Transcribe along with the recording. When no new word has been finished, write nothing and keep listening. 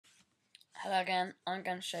Hello again, I'm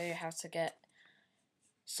going to show you how to get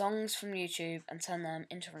songs from YouTube and turn them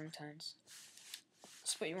into ringtones.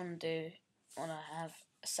 So what you want to do, you want to have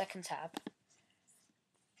a second tab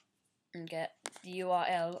and get the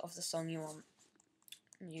URL of the song you want.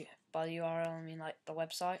 By the URL I mean like the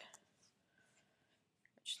website,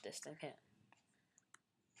 which is this thing here.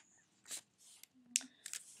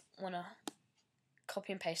 Want to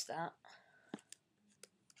copy and paste that.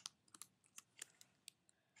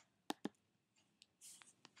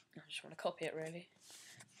 I just want to copy it really.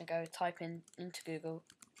 And go type into Google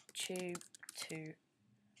tube to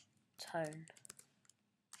tone.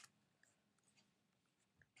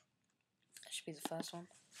 That should be the first one.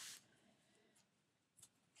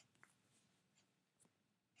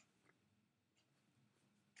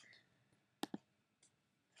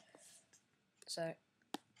 So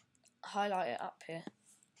highlight it up here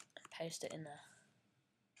and paste it in there.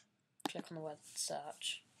 Click on the word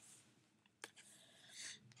search.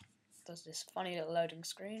 Does this funny little loading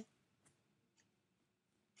screen.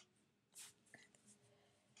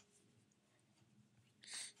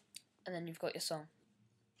 And then you've got your song.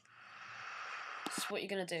 So what you're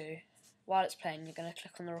going to do, while it's playing, you're going to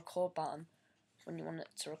click on the record button when you want it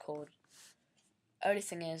to record. Only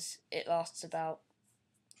thing is, it lasts about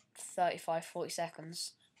 35-40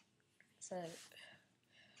 seconds. So,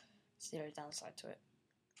 zero downside to it.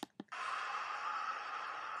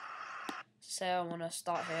 So I want to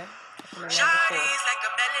start here. Like a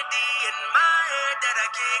melody in my head that I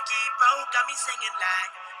can't keep out. Got me singing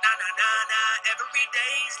like na na na na every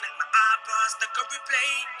day. It's like my iPod stuck on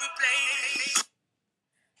replay.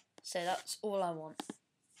 So that's all I want.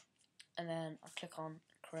 And then I click on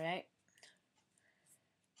create.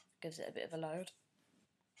 Gives it a bit of a load.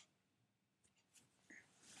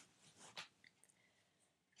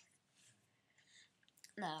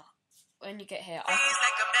 Now, when you get here,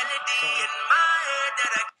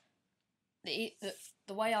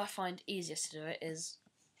 the way I find easiest to do it is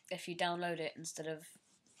if you download it instead of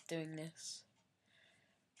doing this.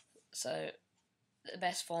 So the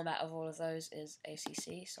best format of all of those is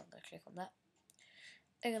ACC, so I'm going to click on that.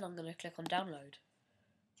 Then I'm going to click on download.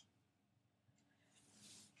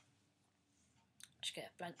 Just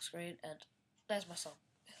get a blank screen and there's my song.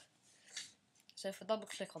 So if I double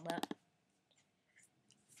click on that,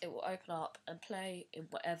 it will open up and play in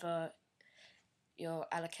whatever your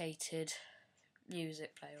allocated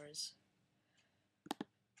music player is.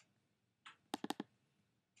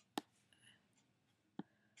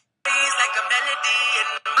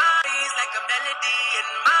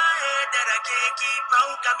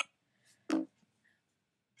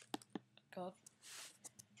 God.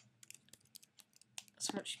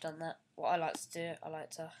 So once you've done that, what I like to do, I like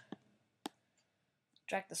to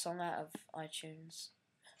drag the song out of iTunes,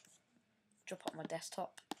 drop it on my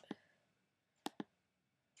desktop,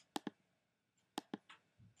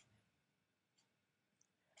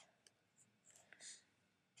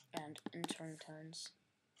 and into ringtones.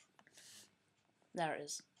 There it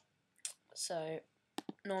is. So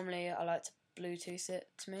normally I like to Bluetooth it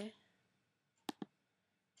to me,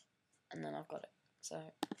 and then I've got it.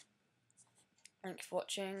 So thank you for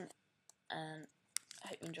watching, and I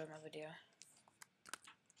hope you enjoyed my video.